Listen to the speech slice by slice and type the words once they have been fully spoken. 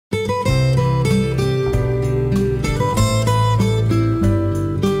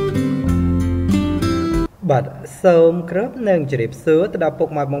บัดសូមគ្រប់នឹងជម្រាបសួរទៅដល់ពុក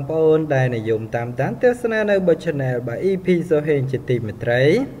ម៉ែបងប្អូនដែលនិយមតាមដានទស្សនានៅ Channel របស់ EP សូហេងជាទីមេត្រី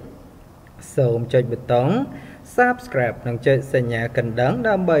សូមចុចប៊ូតុង Subscribe និងចុចសញ្ញាកណ្ដឹង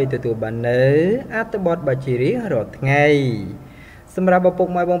ដើម្បីទទួលបាននូវអត្ថបទបទជារៀងរាល់ថ្ងៃសម្រាប់ពុក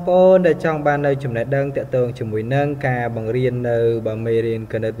ម៉ែបងប្អូនដែលចង់បាននៅចំណេះដឹងទាក់ទងជាមួយនឹងការបង្រៀននៅមេរៀន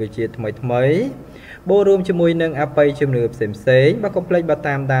គណិតវិទ្យាថ្មីបូររួមជាមួយនឹងអបិយជំនឿផ្សេងៗបើកុំភ្លេចបើ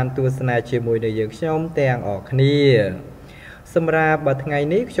តាមដានទស្សនាជាមួយនឹងយើងខ្ញុំទាំងអស់គ្នាសម្រាប់ថ្ងៃ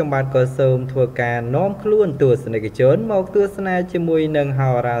នេះខ្ញុំបាទក៏សូមធ្វើការនាំខ្លួនទស្សនិកជនមកទស្សនាជាមួយនឹងហោ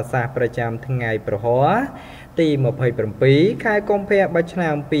រាសាស្ត្រប្រចាំថ្ងៃប្រហ័សទី27ខែកុម្ភៈឆ្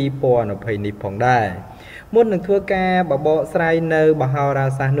នាំ2020នេះផងដែរមុននឹងធ្វើការបបកស្រាយនៅបហោរា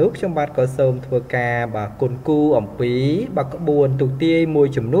សាស្ត្រនោះខ្ញុំបាទក៏សូមធ្វើការគុណគូអំពីក្បួនទូទាយមួយ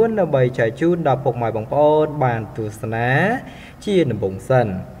ចំនួនដើម្បីចែកជូនដល់ពុកម៉ែបងប្អូនបានទស្សនាជាដំបូងសិន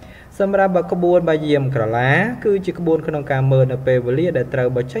សម្រាប់ក្បួនបាយាមក្រឡាគឺជាក្បួនក្នុងការមើលនៅពេលវេលាដែលត្រូវ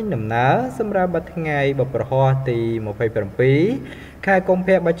បញ្ចេញដំណើរសម្រាប់ថ្ងៃប្រហ័សទី27ខែកុម្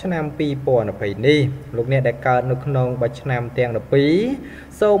ភៈឆ្នាំ2020នេះលោកអ្នកដែលកើតនៅក្នុងឆ្នាំទាំង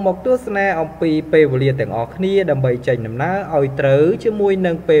12សូមមកទស្សនាអំពីពេលវេលាទាំងអស់គ្នាដើម្បីចេញដំណើរឲ្យត្រូវជាមួយ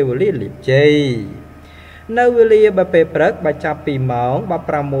នឹងពេលវេលាលាភជ័យនៅវេលាពេលព្រឹកចាប់ពីម៉ោង 6:00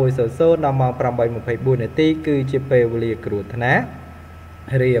 ដល់ម៉ោង 8:24 នាទីគឺជាពេលវេលាគ្រោះថ្នាក់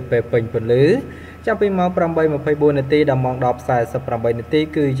រីឯពេលពេញពន្លឺចាប់ពីម៉ោង 8:24 នាទីដល់ម៉ោង 10:48 នាទី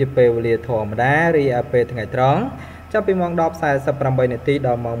គឺជាពេលវេលាធម្មតារីឯពេលថ្ងៃត្រង់ចាប់ពីម៉ោង 10:48 នាទីដ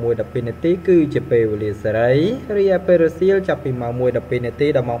ល់ម៉ោង 1:12 នាទីគឺជាពេលវេលាសេរីរីឯពេលរសៀលចាប់ពីម៉ោង 1:12 នាទី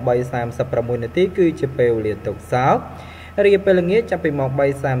ដល់ម៉ោង 3:36 នាទីគឺជាពេលវេលាទុក្ខសោករីឯពេលល្ងាចចាប់ពីម៉ោង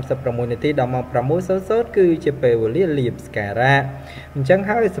 3:36 នាទីដល់ម៉ោង 6:00 គឺជាពេលវេលាលាភសក្ការៈអញ្ចឹង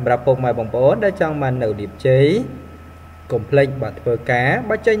ហើយសម្រាប់ពុកម៉ែបងប្អូនដែលចង់បាននៅលាភជ័យកុំភ្លេចបាត់ធ្វើការ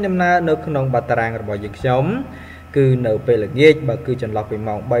បើចេញដំណើរនៅក្នុងបាតារាងរបស់យើងខ្ញុំគឺនៅពេលល្ងាចបើគឺចន្លោះពី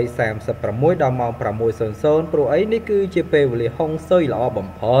ម៉ោង 3:36 ដល់ម៉ោង 6:00 ព្រោះអីនេះគឺជាពេលវេលាហុងស៊ុយល្អបំ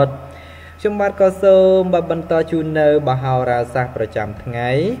ផុតខ្ញុំបាទក៏សូមបន្តជូននៅបហោរាសាស្ត្រប្រចាំថ្ងៃ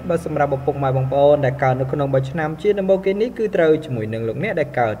បើសម្រាប់ឪពុកម៉ែបងប្អូនដែលកើតនៅក្នុងឆ្នាំជាដំបូងគេនេះគឺត្រូវជាមួយនឹងលោកអ្នកដែល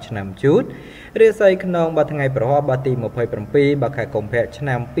កើតឆ្នាំជូតរាសីក្នុងថ្ងៃប្រហ័សទី27ខែកុម្ភៈឆ្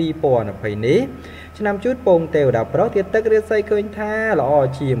នាំ2020នេះឆ្នាំជូតពងទេវតាប្រុសទៀតទឹករាសីឃើញថាល្អ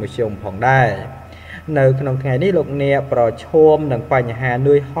ជាមធ្យមផងដែរនៅក្នុងថ្ងៃនេះលោកអ្នកប្រឈមនឹងបញ្ហា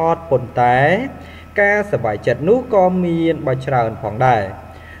នឿយហត់ប៉ុន្តែការសប្បាយចិត្តនោះក៏មានបើច្រើនផងដែរ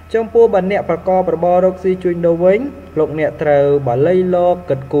ចំពោះបើអ្នកប្រកបរបររកស៊ីជួញដូរវិញលោកអ្នកត្រូវបើលៃលោក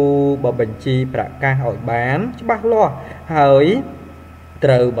គិតគូរបើបញ្ជីប្រកាសឲ្យបានច្បាស់លាស់ហើយ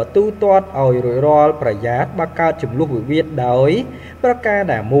ត្រូវបើទូទាត់ឲ្យរួចរាល់ប្រយ័ត្នបើកើតចំនួនវិវាទដោយប្រការ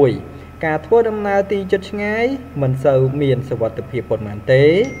ណាមួយការធ្វើដំណើរទីជិតឆ្ងាយមិនសូវមានសុវត្ថិភាពប៉ុន្មានទេ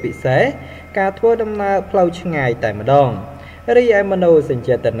ពិសេសការធ្វើដំណើរផ្លូវឆ្ងាយតែម្ដងរីឯមនោសញ្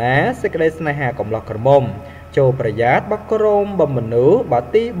ចេតនាសេចក្តីស្នេហាកំឡោះក្រមុំចូលប្រយ័ត្នបើក្រុមបំមនុស្សបើ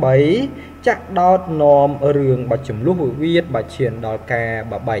ទី3ចាក់ដោតនាំរឿងបើចំនួនវិវាទបើឈានដល់ការ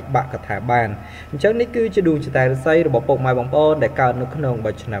បែកបាក់កថាបានអញ្ចឹងនេះគឺជាដួងចតារាសីរបស់ពុកម៉ែបងប្អូនដែលកើតនៅក្នុង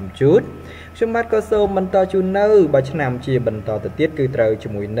ឆ្នាំជូតខ្ញុំបាទក៏សូមបន្តជូននៅឆ្នាំជាបន្តទៅទៀតគឺត្រូវជា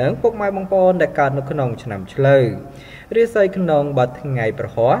មួយនឹងពុកម៉ែបងប្អូនដែលកើតនៅក្នុងឆ្នាំឆ្លូវរាសីក្នុងថ្ងៃប្រ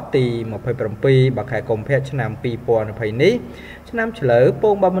ហ័សទី27ខែកុម្ភៈឆ្នាំ2020នេះឆ្នាំឆ្លូវព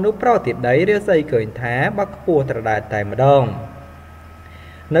ងមនុស្សប្រុសទៀតដីរាសីឃើញថាបើខ្ពស់ត្រដែតតែម្ដង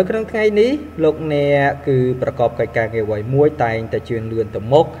នៅក្នុងថ្ងៃនេះលោកអ្នកគឺប្រកបកិច្ចការងារអ្វីមួយតែងតែជឿនលឿនទៅ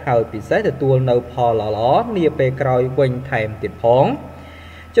មុខហើយពិសេសទទួលនៅផលល្អៗនាពេលក្រោយវិញថែមទៀតផង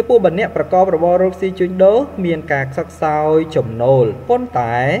ចំពោះបើអ្នកប្រកបរបររកស៊ីជួញដូរមានការខ្សឹកខ្សោយចំណូលប៉ុន្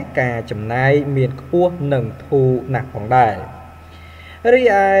តែការចំណាយមានខ្ពស់និងធូរណាស់ផងដែររី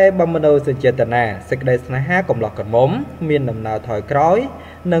ឯបើមនោសញ្ចេតនាសេចក្តីស្នេហាកំឡោះក្រមុំមានដំណើរថយក្រោយ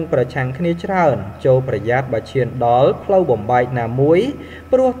និងប្រឆាំងគ្នាច្រើនចូលប្រយ័ត្នបើឈានដល់ផ្លូវបំបែកណាមួយ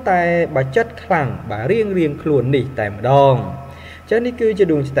ព្រោះតែបើចិត្តខ្លាំងបើរៀងខ្លួននេះតែម្ដងចឹងនេះគឺជា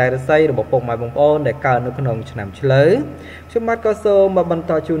ដួងចតារាសីរបស់ពុកម៉ែបងប្អូនដែលកើតនៅក្នុងឆ្នាំឆ្លូវខ្ញុំបាទក៏សូមបន្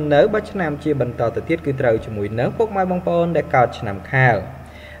តជូននៅឆ្នាំជាបន្តទៅទៀតគឺត្រូវជាមួយនឹងពុកម៉ែបងប្អូនដែលកើតឆ្នាំខាល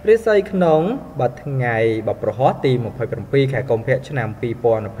រាសីក្នុងថ្ងៃប្រហ័សទី27ខែកុម្ភៈឆ្នាំ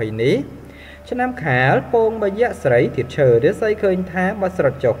2020នេះឆ្នាំខាលពងបយៈស្រីទៀតឈើរាសីឃើញថាបើស្រ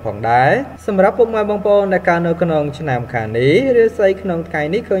ត់ចុះផងដែរសម្រាប់ពុកម៉ែបងប្អូនដែលកើតនៅក្នុងឆ្នាំខាលនេះរាសីក្នុងថ្ងៃ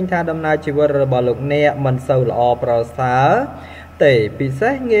នេះឃើញថាដំណើរជីវិតរបស់លោកអ្នកមិនសូវល្អប្រសើរទេពិសេ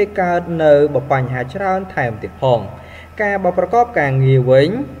សងាយកើតនៅបញ្ហាច្រើនថែមទៀតផងការប្រកបការងារវិញ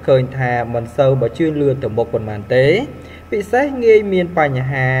ឃើញថាមិនសូវជឿនលឿនទៅមុខប៉ុន្មានទេពិសេសងាយមានបញ្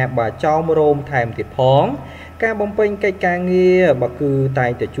ហាបើចោមរោមថែមទៀតផង ការបំពេញកិច្ចការងារបើគឺតែ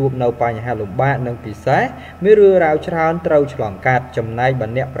ងតែជួបនៅបញ្ហាលំបាកនិងពិសេសមានរឿងរ៉ាវច្រើនត្រូវឆ្លងកាត់ចំណែកបើ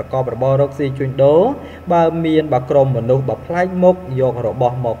អ្នកប្រកបរបររកស៊ីជួញដូរបើមានបើក្រុមមនុស្សបើប្លែកមុខយករប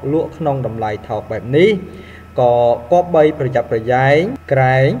ស់មកលក់ក្នុងតម្លៃថោកបែបនេះក៏គប្បីប្រយ័ត្នប្រយែងក្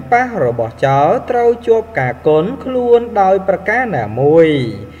រែងប៉ះរបស់ចោលត្រូវជាប់ការគុណខ្លួនដោយប្រការណាមួយ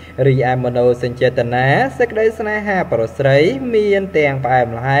រីឯមโนសញ្ចេតនាសេចក្តីស្នេហាប្រស្រីមានទាំងផ្អែម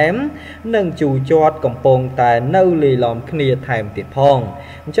ល្ហែមនិងជូរជាត់កំពុងតែនៅលាយឡំគ្នាថែមទៀតផង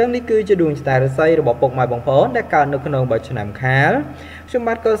អញ្ចឹងនេះគឺជាដួងชะตาរាសីរបស់ពុកម៉ែបងប្អូនដែលកើតនៅក្នុងបោះឆ្នាំខាលខ្ញុំ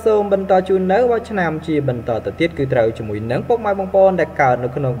បាទក៏សូមបន្តជូននៅបោះឆ្នាំជាបន្តទៅទៀតគឺត្រូវជាមួយនឹងពុកម៉ែបងប្អូនដែលកើតនៅ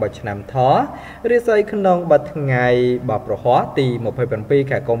ក្នុងបោះឆ្នាំថរាសីក្នុងបទថ្ងៃបប្រហ័សទី27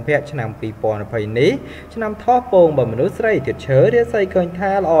ខែកុម្ភៈឆ្នាំ2020នេះឆ្នាំថោះពងបើមនុស្សស្រីទៀតឈើរាសីឃើញ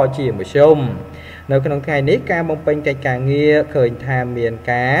ថាល្អជាមធ្យមនៅក្នុងថ្ងៃនេះការបំពេញកិច្ចការងារឃើញថាមាន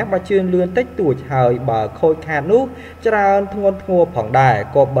ការបើជឿនលឿនតិចតួចហើយបើខូចខាតនោះច្រើនធ្ងន់ធ្ងរផងដែរ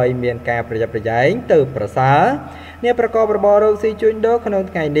ក៏បីមានការប្រយ័ត្នប្រយែងទៅប្រសើរអ្នកប្រកបរបររកស៊ីជួញដូរក្នុង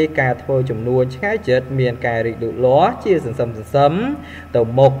ថ្ងៃនេះការធ្វើចំនួនឆ្ងាយចិត្តមានការរីកលូតលាស់ជាសន្សំទៅ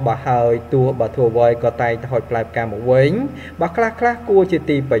មុខបើហើយទោះបើធ្វើអ្វីក៏តែងតែហុចផ្លែផ្កាមកវិញបើខ្លះគួរជា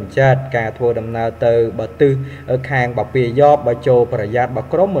ទីពេញចិត្តការធ្វើដំណើរទៅបើទិសខាងបើពាយបបើចូលប្រយ័ត្នបើ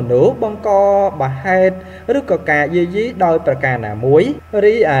ក្រុមមនុស្សបង្កបើហេតុឬក៏ការយាយីដោយប្រការណាមួយ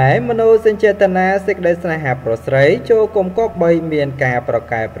រីឯមโนសញ្ចេតនាសេចក្តីស្នេហាប្រស្រីចូលគុំគប់បីមានការប្រ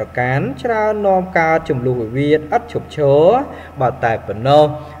កែប្រកាន់ច្រើននាំកើតចំនួនវិវាទឥតឈប់ឈរបើតែប៉ុណ្ណោះ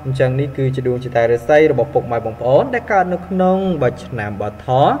អញ្ចឹងនេះគឺជាដួងชะตาរាសីរបស់ពុកម៉ែបងប្អូនដែលកើតនៅក្នុងបច្ឆ្នាំបថ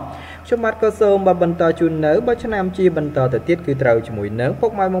ខ្ញុំបាទក៏សូមបន្តជូននៅបច្ឆ្នាំជាបន្តទៅទៀតគឺត្រូវជាមួយនឹងពុ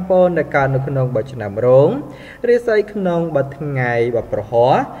កម៉ែបងប្អូនដែលកើតនៅក្នុងបច្ឆ្នាំរោងរាសីក្នុងបថ្ងៃបប្រហ័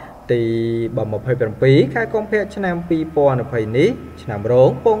សទី27ខែកុម្ភៈឆ្នាំ2020នេះឆ្នាំរោង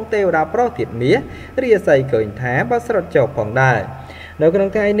ពងទេវតាប្រុសទៀតមាសរាសីឃើញថាបើស្រត់ចុះផងដែរនៅក្នុង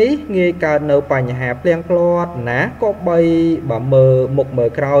ថ្ងៃនេះងាយកើតនៅបញ្ហាភ្លៀងផ្លាត់ណាក៏បីបើមើលមុខមើល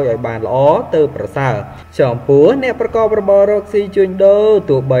ក្រោយឲ្យបានល្អទៅប្រសើរចំពោះអ្នកប្រកបរបររកស៊ីជួញដូរ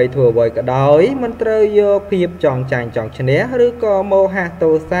ទោះបីធ្វើអ្វីក៏ដោយមិនត្រូវយកភាពចង់ចាញ់ចង់ឈ្នះឬក៏មោហៈ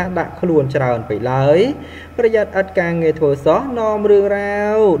ទោសៈដាក់ខ្លួនច្រើនពេកឡើយប្រយ័ត្នឥតការងារធ្វើសោះនាំរឿងរ៉ា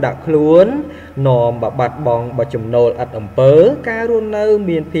វដាក់ខ្លួននាំបាត់បង់បើចំណូលឥតអំពើការរស់នៅ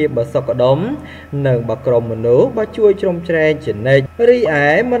មានភាពបើសុខដុមនិងបើក្រុមមនុស្សបើជួយជ្រោមជ្រែងជានិច្ចរីឯ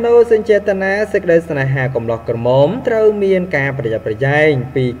មโนសញ្ចេតនាសេចក្តីស្នេហាកំឡោះក្រមុំត្រូវមានការប្រយ័ត្នប្រយែង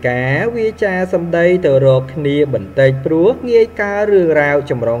ពីការវាចាសម្ដីទៅរកគ្នាបន្តិចព្រោះងាយកើតរឿងរ៉ាវ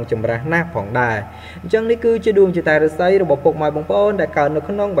ចម្រុងចម្រាស់ណាស់ផងដែរអញ្ចឹងនេះគឺជាដួងชะตาរាសីរបស់ពុកម៉ែបងប្អូនដែលកើតនៅ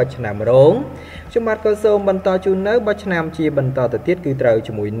ក្នុងបច្ឆ្នាំរោងខ្ញុំបាទក៏សូមបន្តជូននៅបច្ឆ្នាំជាបន្តទៅទៀតគឺត្រូវ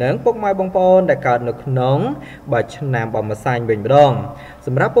ជាមួយនឹងពុកម៉ែបងប្អូនដែលកើតនៅក្នុងបច្ឆ្នាំបម្សាញ់វិញម្ដងស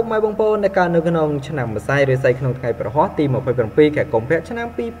ម្រាប់ពុកម៉ែបងប្អូនដែលកើតនៅក្នុងឆ្នាំម្សាញ់រាសីក្នុងថ្ងៃប្រហ័សទី27ខែកុម្ភៈឆ្នាំ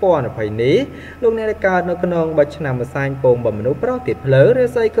2020នេះលោកអ្នកដែលកើតនៅក្នុងបច្ឆ្នាំម្សាញ់ពងបើមនុស្សប្រុសទៀតភ្លើរា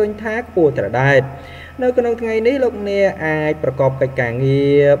សីឃើញថាខ្ពស់ត្រដែតនៅក្នុងថ្ងៃនេះលោកអ្នកអាចប្រកបកិច្ចការងា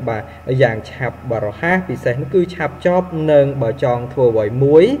របាទយ៉ាងឆាប់បរហ័សពិសេសនោះគឺឆាប់ចប់និងបើចង់ធ្វើអ្វី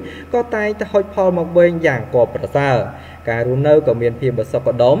មួយក៏តែងតែហុចផលមកវិញយ៉ាងគបប្រសើរការរស់នៅក៏មានភាពសុខ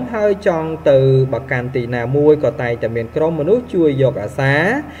ដុមហើយចង់ទៅបកាន់ទីណាមួយក៏តែងតែមានក្រុមមនុស្សជួយយកអាសា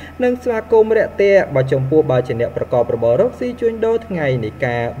និងស្វាគមន៍រាក់ទាក់បើចំពោះបើជាអ្នកប្រកបរបររកស៊ីជួញដូរថ្ងៃនេះ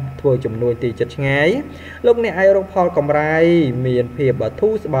ការធ្វើចំនួនទីចិត្តឆ្ងាយលោកអ្នកអាចរកផលកម្រៃមានភាពបើធូ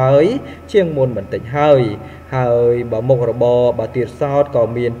រស្បើយជាងមុនបន្តិចហើយបើមុខរបរបើទៀតសោតក៏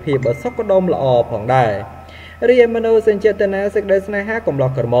មានភាពបើសុខដុមល្អផងដែររីឯមโนសញ្ចេតនាសេចក្តីស្នេហាកំឡោះ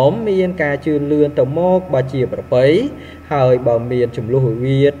ក្រមុំមានការជឿនលឿនទៅមកបើជាប្រពៃហើយបើមានចំនួនវិ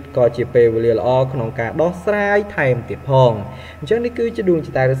វាទក៏ជាពេលវេលាល្អក្នុងការដោះស្រាយថែមទៀតផងអញ្ចឹងនេះគឺជាដួងช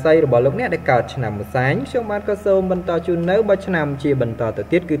ะตาរាសីរបស់លោកអ្នកដែលកើតឆ្នាំម្សាញ់ខ្ញុំបាទក៏សូមបន្តជូននៅបើឆ្នាំជាបន្តទៅ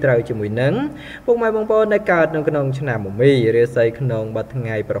ទៀតគឺត្រូវជាមួយនឹងពុកម៉ែបងប្អូនដែលកើតនៅក្នុងឆ្នាំមមីរាសីក្នុងបទថ្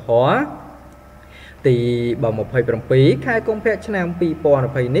ងៃប្រហ័សទី27ខែកុម្ភៈឆ្នាំ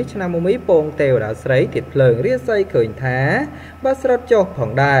2020នេះឆ្នាំមមីពងទេវតាស្រីទៀតភ្លើងរាសីឃើញថាបើស្រត់ចុះផង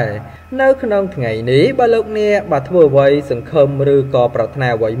ដែរនៅក្នុងថ្ងៃនេះបើលោកអ្នកបើធ្វើអ្វីសង្ឃឹមឬក៏ប្រាថ្នា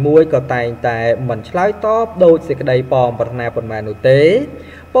អ្វីមួយក៏តែងតែមិនឆ្លើយតបដោយសេចក្តីប៉ងប្រាថ្នាប៉ុន្មាននោះទេ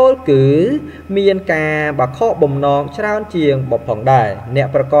ពោលគឺមានការបាក់ខកបំណងច្រើនជាងបផងដែរអ្នក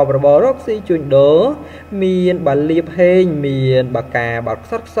ប្រកបរបររកស៊ីជួញដូរមានបាលៀបហេងមានបាការបាក់ខ្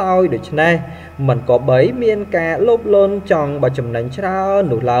សត់ខ្សោយដូច្នេះមិនក៏បីមានការលោភលន់ចង់បើចំណេញច្រើន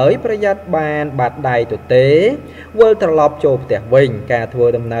នោះឡើយប្រយ័ត្នបានបាត់ដៃទៅទេវិលត្រឡប់ចូលផ្ទះវិញការធ្វើ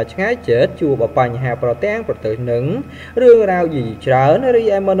ដំណើរឆ្ងាយជិតជួបបញ្ហាប្រទាំងប្រទើនឹងរឿងរ៉ាវយីច្រើនរី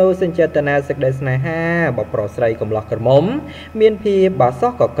ឯមโนសញ្ចេតនាសេចក្តីស្នេហាបើប្រុសស្រីកំឡោះក្រមុំមានភាពបា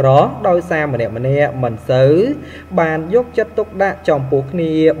សោះ ក៏ក្រដោយសារម្នាក់មិនសូវបានយកចិត្តទុកដាក់ចំពោះគ្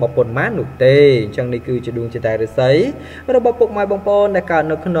នាបពុនម៉ាននោះទេអញ្ចឹងនេះគឺជាដួងចិត្តឫស្សីរបស់ពុកម៉ែបងប្អូនដែលកើត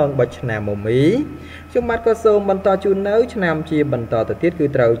នៅក្នុងបច្ចនាមមីខ្ញុំបាទក៏សូមបន្តជូននៅឆ្នាំជាបន្តទៅទៀតគឺ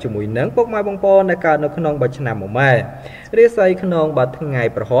ត្រូវជាមួយនឹងពុកម៉ែបងប្អូនដែលកើតនៅក្នុងបច្ចនាមម៉ែរាសីក្នុងបាត់ថ្ងៃ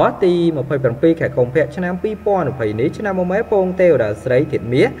ប្រហ័សទី27ខែកុម្ភៈឆ្នាំ2020នេះឆ្នាំមម៉ែពងទេវតាស្រីធាតុ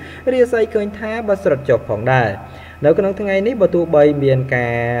មាសរាសីឃើញថាបើស្រុតចុះផងដែរនៅក្នុងថ្ងៃនេះបើទោះបីមានកា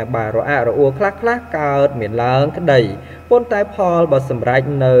របារអាក់រអួលខ្លះកើតមានឡើងក្តីប៉ុន្តែផលបើសម្រេច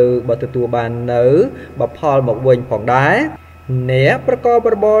នៅបើទទួលបាននៅបើផលមកវិញផងដែរអ្នកប្រកប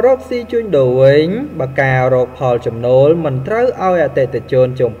របររកស៊ីជួញដូរវិញបើការរកផលចំណូលមិនត្រូវឲ្យអតិថិជន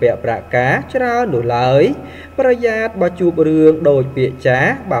ជំពាក់ប្រាក់ការច្រើននោះឡើយប្រយ័ត្នបើជួបរឿងដូចពាក្យចា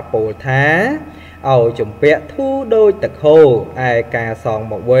ស់បើពោលថាឲ្យជំពាក់ធូរដូចទឹកហូរឯការសង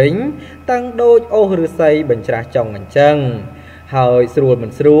មកវិញតាំងដូចអូសឫស្សីបញ្ច្រាស់ចុងអញ្ចឹងហើយស្រួលមិ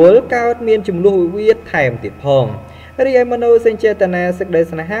នស្រួលកើតមានចំនួនវិវាទថែមទៀតផងរីឯមនោសញ្ចេតនាសេចក្តី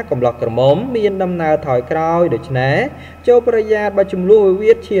ស្នេហាកំឡោះក្រមុំមានដំណើរថយក្រោយដូច្នេះចូលប្រយ័ត្នបើចំនួនវិ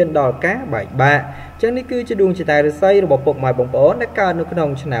វាទឈានដល់ការបែកបាក់ចឹងនេះគឺជាដួងចិត្តឫស្សីរបស់ពុកម៉ែបងប្អូនដែលកើតនៅក្នុង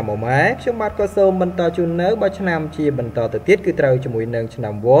ឆ្នាំមម៉ែខ្ញុំបាទក៏សូមបន្តជូននៅបើឆ្នាំជាបន្តទៅទៀតគឺត្រូវជាមួយនឹងឆ្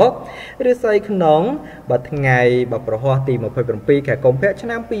នាំវកឫស្សីក្នុងបើថ្ងៃបើប្រហ័សទី27ខែកុម្ភៈឆ្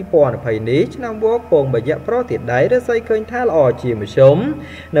នាំ2020នេះឆ្នាំវកពងបយៈប្រតិដៃឫស្សីឃើញថាល្អជាមធ្យម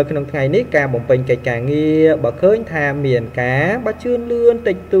នៅក្នុងថ្ងៃនេះការបំពេញកិច្ចការងារបើឃើញថាមានការបើជឿនលឿន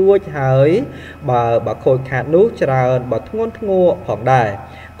តិចតួចហើយបើខូចខាតនោះច្រើនបើធ្ងន់ធ្ងរផងដែរ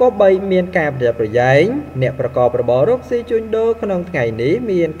ក៏បីមានការប្រយែងអ្នកប្រកបរបររកស៊ីជួញដូរក្នុងថ្ងៃនេះ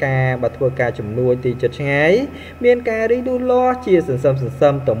មានការបើធ្វើការចំនួនទីចិត្តឆ្ងាយមានការរីកលូតលាស់ជាសន្សឹ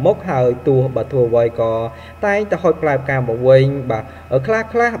មទៅមុខហើយទោះបើធ្វើអ្វីក៏តែងតែហុចផ្លែផ្កាមកវិញបាទ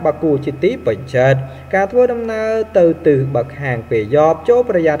ខ្លះបើគួរជាទីពេញចិត្តការធ្វើដំណើរទៅទិសបើខាងពេលយប់ចូល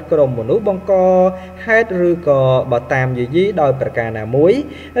ប្រយ័ត្នក្រុមមនុស្សបង្កហេតុឬក៏បើតាមយាយីដោយប្រការណាមួយ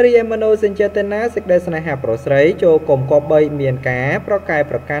រីឯមនោសញ្ចេតនាសេចក្តីស្នេហាប្រុសស្រីចូលកុំគប្បីមានការប្រកែ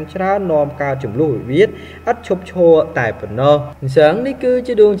ប្រការច្រើននាំកើតចំនួនវិវាទឥតឈប់ឈរតែប៉ុណ្ណោះអញ្ចឹងនេះគឺ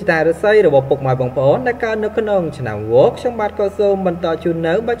ជាដួងចិត្តឫស្សីរបស់ពុកម៉ែបងប្អូនដែលកើតនៅក្នុងឆ្នាំវកខ្ញុំបាទក៏សូមបន្តជូន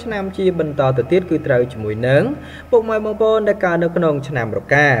នៅបើឆ្នាំជាបន្តទៅទៀតគឺត្រូវជាមួយនឹងពុកម៉ែបងប្អូនដែលកើតនៅក្នុងឆ្នាំរ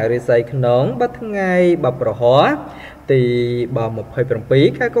កាឫស្សីក្នុងបើថ្ងៃបើប្រហ័សទី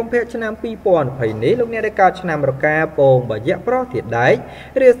27ខែកុម្ភៈឆ្នាំ2020នេះលោកអ្នកដែលកើតឆ្នាំរកាពងបយៈប្រតិដែក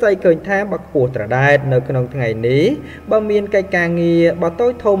រាសីឃើញថាបើខ្ពស់ត្រដែតនៅក្នុងថ្ងៃនេះបើមានកិច្ចការងារបើតូ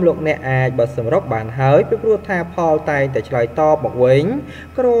ចធំលោកអ្នកអាចបើសម្រុកបានហើយពីព្រោះថាផលតែងតែឆ្លើយតបមកវិញ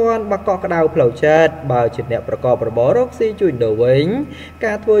គ្រាន់បើកក់ក្ដៅផ្លូវចិត្តបើជាអ្នកប្រកបរបររកស៊ីជួញដូរវិញ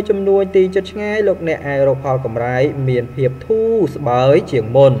ការធ្វើចំនួនទីចិត្តឆ្ងាយលោកអ្នកអាចរកផលកម្រៃមានភាពធូរស្បើយជាង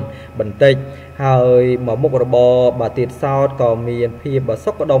មុនបន្តិចហើយមកមុខរបរបើទៀតសោតក៏មានភាពបើ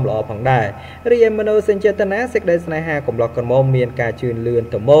សុខដុមល្អផងដែររីឯមនោសញ្ចេតនាសេចក្តីស្នេហាកំឡោះក្រមុំមានការជឿនលឿន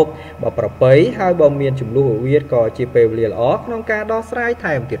ទៅមុខបើប្រពៃហើយបើមានចំនួនវិវាទក៏ជាពេលវេលាល្អក្នុងការដោះស្រាយ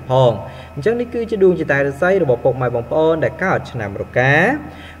ថែមទៀតផងអញ្ចឹងនេះគឺជាដួងចិត្តឫស្សីរបស់ពុកម៉ែបងប្អូនដែលកើតឆ្នាំរកា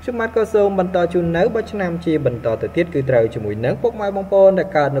ខ្ញុំបាទក៏សូមបន្តជូននៅបើឆ្នាំជាបន្តទៅទៀតគឺត្រូវជាមួយនឹងពុកម៉ែបងប្អូនដែល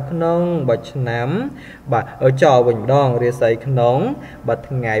កើតនៅក្នុងបើឆ្នាំបាទចោវិញម្ដងរាសីក្នុងបើ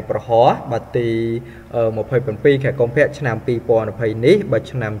ថ្ងៃប្រហ័សបើទី27ខែកុម្ភៈឆ្នាំ2020នេះបើ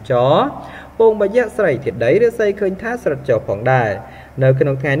ឆ្នាំចពងបយៈស្រីធាតុដីរាសីឃើញថាស្រិតចុះផងដែរនៅក្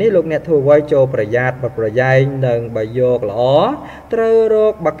នុងថ្ងៃនេះលោកអ្នកធ្វើអ្វីចូលប្រយ័ត្នបើប្រយែងនឹងបើយកល្អត្រូវរ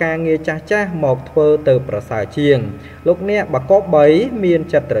កបើការងារចាស់មកធ្វើទៅប្រសើរជាងលោកអ្នកបើកប3មាន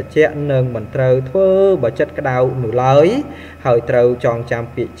ចិត្តត្រជាក់នឹងមិនត្រូវធ្វើបើចិត្តក្តៅនោះឡើយហើយត្រូវចងចាំ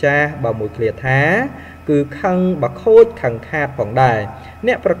ពាក្យចាស់បើមួយឃ្លាថាគឺខឹងបើខូចខឹងខាតផងដែរ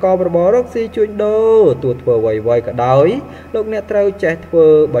អ្នកប្រកបរបររកស៊ីជួញដូរទោះធ្វើអ្វីក៏ដោយលោកអ្នកត្រូវចេះធ្វើ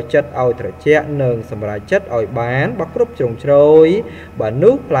បើចិត្តឲ្យត្រជាក់និងសម្រេចចិត្តឲ្យបានបើគ្រប់ជ្រុងជ្រោយបើ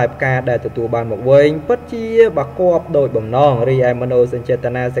នោះផ្លែផ្កាដែលទទួលបានមកវិញពិតជាបើគប់ដោយបំណងរីឯមនោសញ្ចេត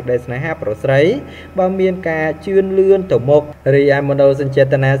នាសេចក្តីស្នេហាប្រុសស្រីបើមានការជឿនលឿនទៅមុខរីឯមនោសញ្ចេ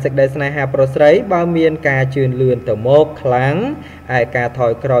តនាសេចក្តីស្នេហាប្រុសស្រីបើមានការជឿនលឿនទៅមុខខ្លាំងឯការថ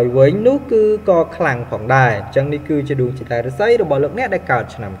យក្រោយវិញនោះគឺក៏ខ្លាំងផងដែរអញ្ចឹងនេះគឺជាដួងចិត្តឫស្សីរបស់លោកអ្នកដែលកើត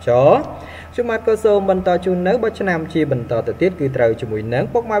ឆ្នាំចខ្ញុំបាទក៏សូមបន្តជូននៅបើឆ្នាំជាបន្តទៅទៀតគឺត្រូវជាមួយនឹង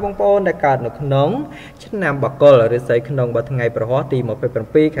ពុកម៉ែបងប្អូនដែលកើតនៅក្នុងឆ្នាំបកុលឫស្សីក្នុងបើថ្ងៃប្រហ័សទី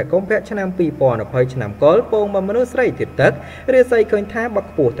27ខែកុម្ភៈឆ្នាំ2020ឆ្នាំកុលពងមនុស្សស្រីធាតុទឹកឫស្សីឃើញថាបើ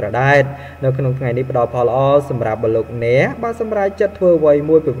ខ្ពស់ត្រដែតនៅក្នុងថ្ងៃនេះផ្ដល់ផលល្អសម្រាប់បលោកអ្នកបើសម្រាប់ចិត្តធ្វើអ្វី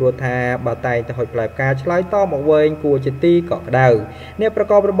មួយពីព្រោះថាបើតែងតែហុចផ្លែផ្កាឆ្លើយតបមកវិញគួរជាទីកក់ក្ដៅអ្នកប្រ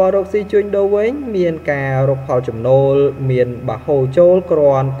កបរបររកស៊ីជួញដូរវិញមានការរកផលចំណូលមានបាហូរចូលក្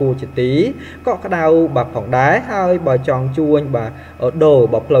រាន់គួរជាទី có cái đau bạc phòng đá hơi bò tròn chuông bà ở đồ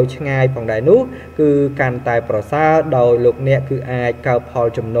bọc lâu ngay phòng đá nút cứ can tài pro sa đầu lục nè cứ ai cao phò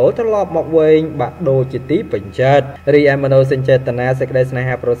chùm nổ thất lọp mọc quên bạc đồ chỉ tí bình chất ri amano sinh chết tana sẽ đây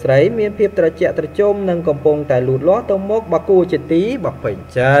là pro sấy miền phiệp tra chẹt tra chôm nâng công pong tại lụt lót tôm mốc bạc cua chỉ tí bạc bình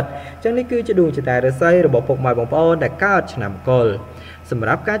chất chẳng ní cứ cho đuông chỉ tài để xây rồi bọc phục mài bóng bò để cao chỉ nằm colสำห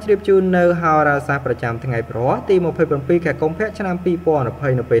รับการเรียบจูนในฮาราซาประจำทั้งไงเพราะตีมาเพิ่มปีแค่กองแพทย์ชนะปีปอนอภั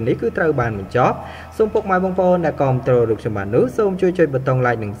ยในปีนี้คือตราบานเหมือนจ็อบส่งพวกไม้บงปอนในกองตรดุกฉบับนู้ส่งช่วยบทตองล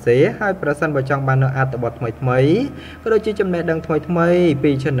ายหนึ่งเสียให้ประสันประจังบานในอัตบทใหม่ก็โดยจีจำแนกดังใหม่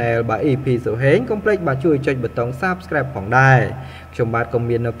ปีชาแนลบายอีพีโซเฮงคอมเพล็กบาช่วยบทตองซับสไครป์ของได้ชมบาทก็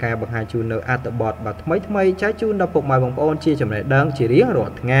มีนการบังหาจูนในอัตบทบาใหม่ใช้จูนดับพวกไม้บงปอนจีจำแนกดังจีเรียงรอ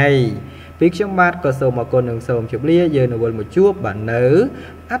ดไงปีชมบาทก็ส่งมาคนหนึ่งส่งจบเลี้ยยืนในวันมาจูบบ้านเนื้อ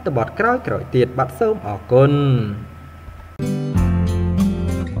อัตบอดกร้อยเตียดบัดส้มออกคน